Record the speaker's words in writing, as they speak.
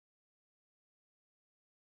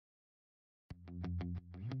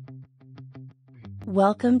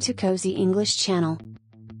Welcome to Cozy English Channel.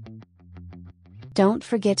 Don't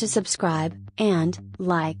forget to subscribe and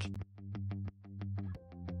like.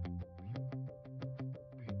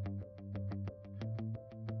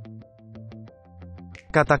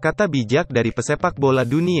 Kata-kata bijak dari Pesepakbola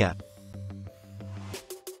Dunia.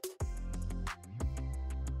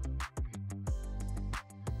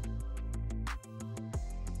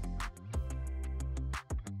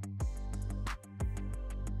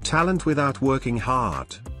 Talent without working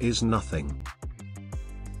hard is nothing.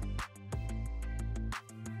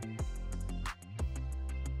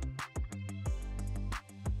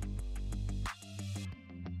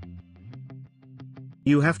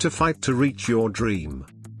 You have to fight to reach your dream.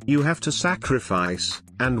 You have to sacrifice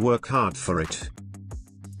and work hard for it.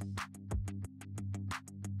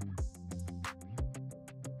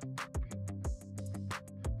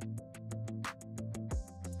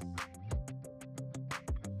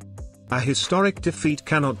 A historic defeat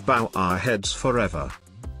cannot bow our heads forever.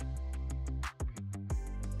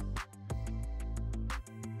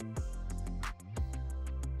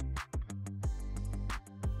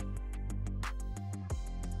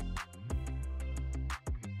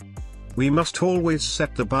 We must always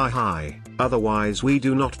set the bar high, otherwise we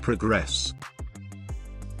do not progress.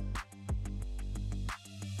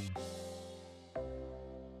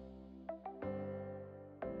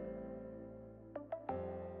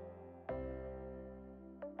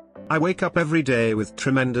 I wake up every day with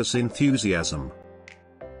tremendous enthusiasm.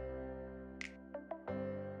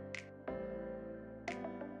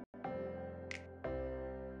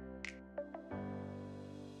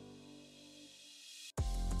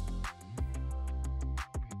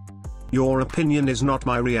 Your opinion is not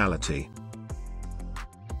my reality.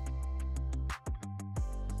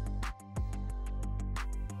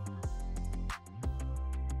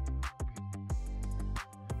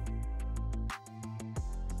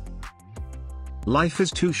 Life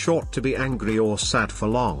is too short to be angry or sad for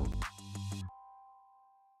long.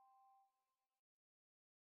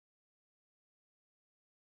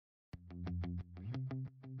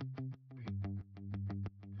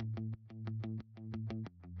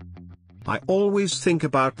 I always think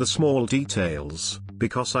about the small details,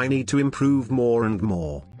 because I need to improve more and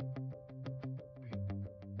more.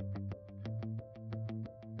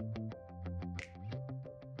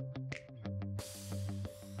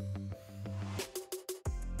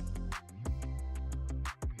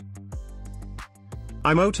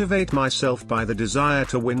 I motivate myself by the desire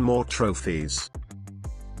to win more trophies.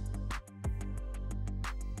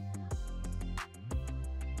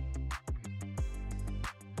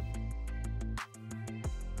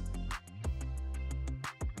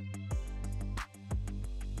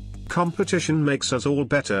 Competition makes us all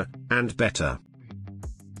better and better.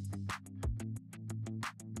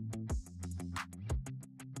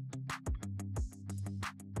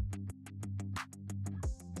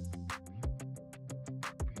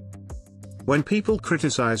 When people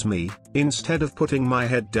criticize me, instead of putting my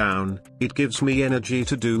head down, it gives me energy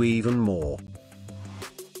to do even more.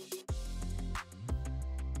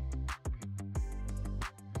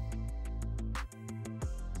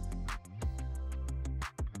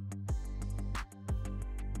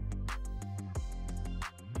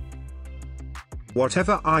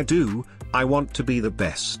 Whatever I do, I want to be the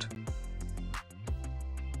best.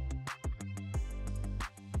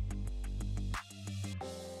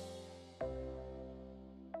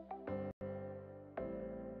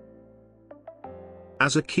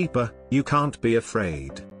 As a keeper, you can't be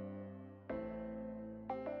afraid.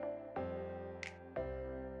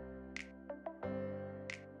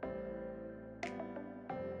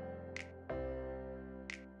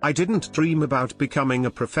 I didn't dream about becoming a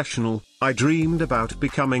professional, I dreamed about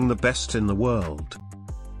becoming the best in the world.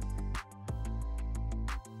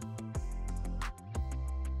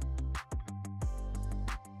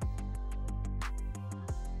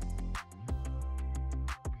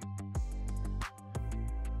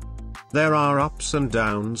 There are ups and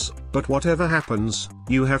downs, but whatever happens,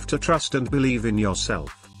 you have to trust and believe in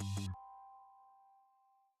yourself.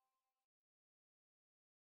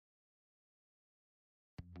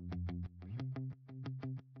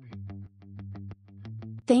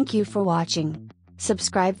 Thank you for watching.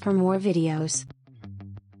 Subscribe for more videos.